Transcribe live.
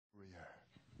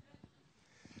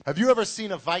Have you ever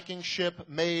seen a Viking ship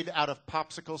made out of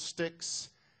popsicle sticks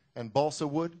and balsa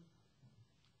wood?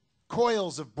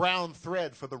 Coils of brown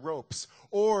thread for the ropes.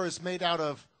 Oars made out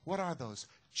of, what are those?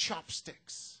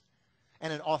 Chopsticks.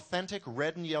 And an authentic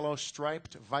red and yellow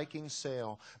striped Viking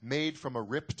sail made from a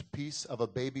ripped piece of a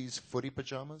baby's footy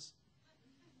pajamas?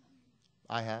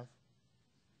 I have.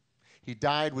 He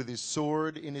died with his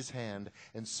sword in his hand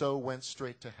and so went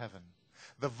straight to heaven.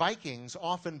 The Vikings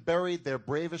often buried their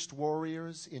bravest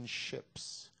warriors in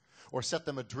ships or set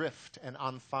them adrift and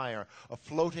on fire, a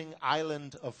floating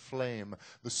island of flame,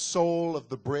 the soul of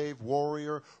the brave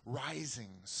warrior rising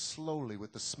slowly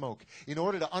with the smoke. In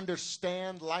order to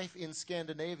understand life in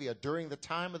Scandinavia during the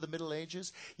time of the Middle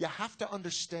Ages, you have to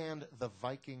understand the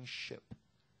Viking ship.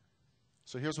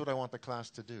 So here's what I want the class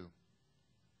to do.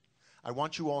 I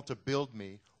want you all to build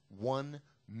me one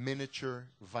miniature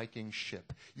Viking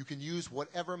ship. You can use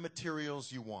whatever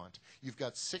materials you want. You've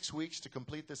got 6 weeks to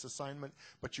complete this assignment,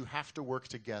 but you have to work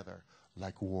together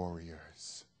like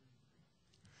warriors.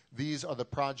 These are the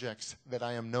projects that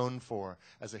I am known for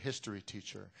as a history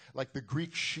teacher, like the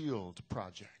Greek Shield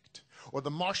Project, or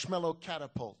the Marshmallow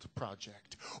Catapult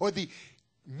Project, or the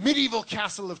Medieval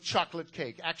Castle of Chocolate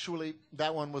Cake. Actually,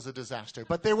 that one was a disaster.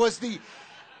 But there was the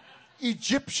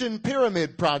Egyptian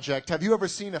Pyramid Project. Have you ever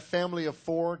seen a family of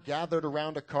 4 gathered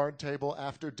around a card table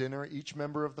after dinner, each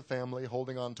member of the family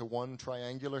holding on to one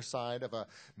triangular side of a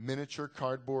miniature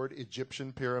cardboard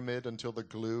Egyptian pyramid until the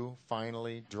glue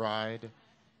finally dried?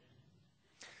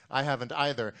 I haven't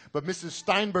either. But Mrs.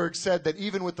 Steinberg said that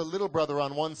even with the little brother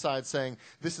on one side saying,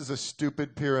 "This is a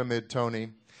stupid pyramid,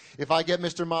 Tony. If I get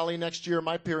Mr. Molly next year,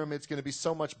 my pyramid's going to be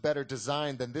so much better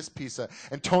designed than this piece of..."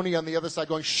 And Tony on the other side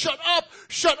going, "Shut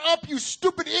up, you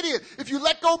stupid idiot. If you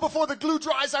let go before the glue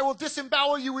dries, I will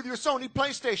disembowel you with your Sony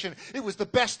PlayStation." It was the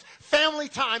best family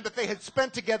time that they had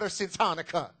spent together since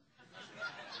Hanukkah.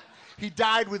 He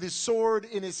died with his sword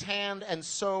in his hand and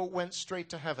so went straight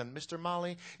to heaven. Mr.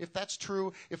 Molly, if that's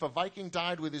true, if a Viking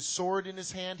died with his sword in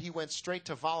his hand, he went straight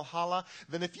to Valhalla,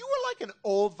 then if you were like an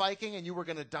old Viking and you were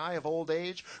going to die of old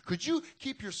age, could you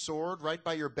keep your sword right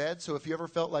by your bed so if you ever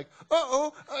felt like,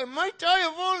 uh-oh, I might die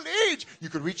of old age, you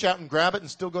could reach out and grab it and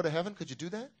still go to heaven? Could you do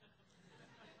that?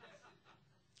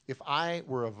 If I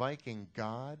were a Viking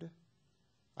god,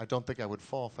 I don't think I would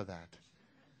fall for that.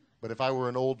 But if I were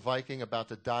an old Viking about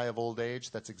to die of old age,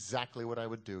 that's exactly what I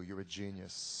would do. You're a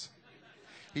genius.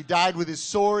 He died with his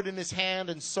sword in his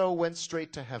hand and so went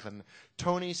straight to heaven.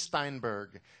 Tony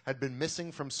Steinberg had been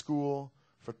missing from school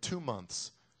for 2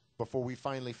 months before we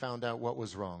finally found out what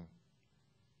was wrong.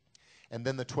 And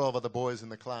then the 12 other boys in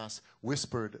the class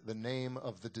whispered the name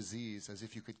of the disease as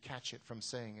if you could catch it from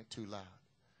saying it too loud.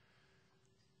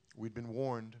 We'd been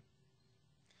warned.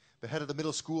 The head of the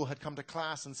middle school had come to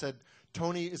class and said,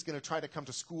 "Tony is going to try to come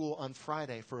to school on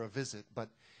Friday for a visit, but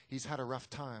he's had a rough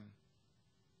time.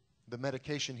 The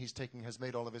medication he's taking has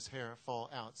made all of his hair fall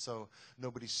out, so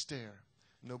nobody stare,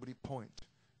 nobody point,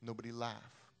 nobody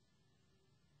laugh."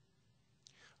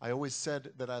 I always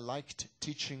said that I liked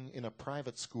teaching in a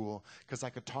private school because I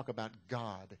could talk about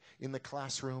God in the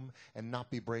classroom and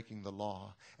not be breaking the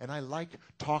law. And I like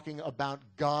talking about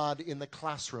God in the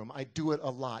classroom. I do it a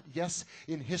lot. Yes,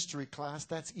 in history class,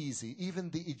 that's easy.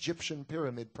 Even the Egyptian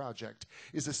Pyramid Project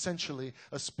is essentially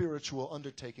a spiritual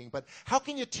undertaking. But how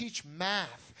can you teach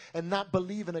math and not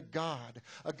believe in a God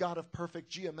of perfect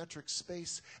geometric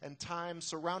space and time,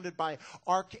 surrounded by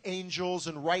archangels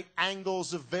and right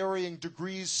angles of varying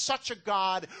degrees? Such a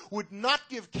God would not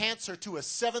give cancer to a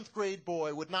 7th grade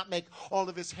boy, would not make all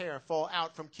of his hair fall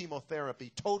out from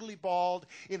chemotherapy, totally bald,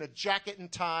 in a jacket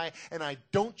and tie, and I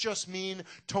don't just mean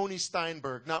Tony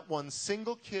Steinberg. Not one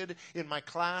single kid in my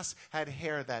class had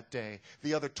hair that day.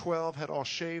 The other 12 had all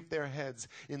shaved their heads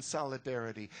in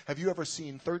solidarity. Have you ever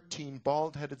seen 13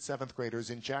 bald-headed 7th graders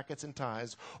in jackets and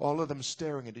ties, all of them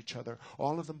staring at each other,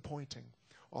 all of them pointing,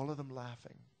 all of them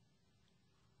laughing?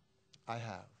 I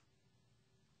have.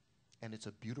 And it's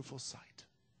a beautiful sight.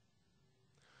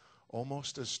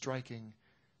 Almost as striking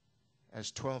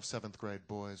as 12 7th grade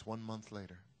boys 1 month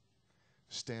later,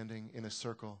 standing in a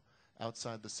circle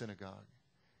outside the synagogue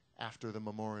after the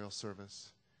memorial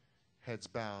service, heads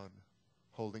bowed,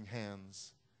 holding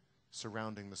hands,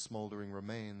 surrounding the smoldering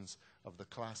remains of the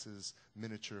class's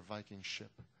miniature Viking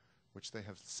ship, which they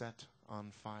have set on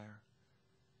fire.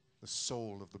 The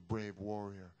soul of the brave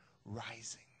warrior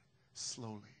rising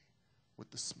slowly with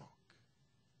the smoke.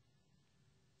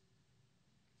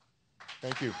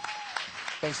 Thank you.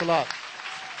 Thanks a lot.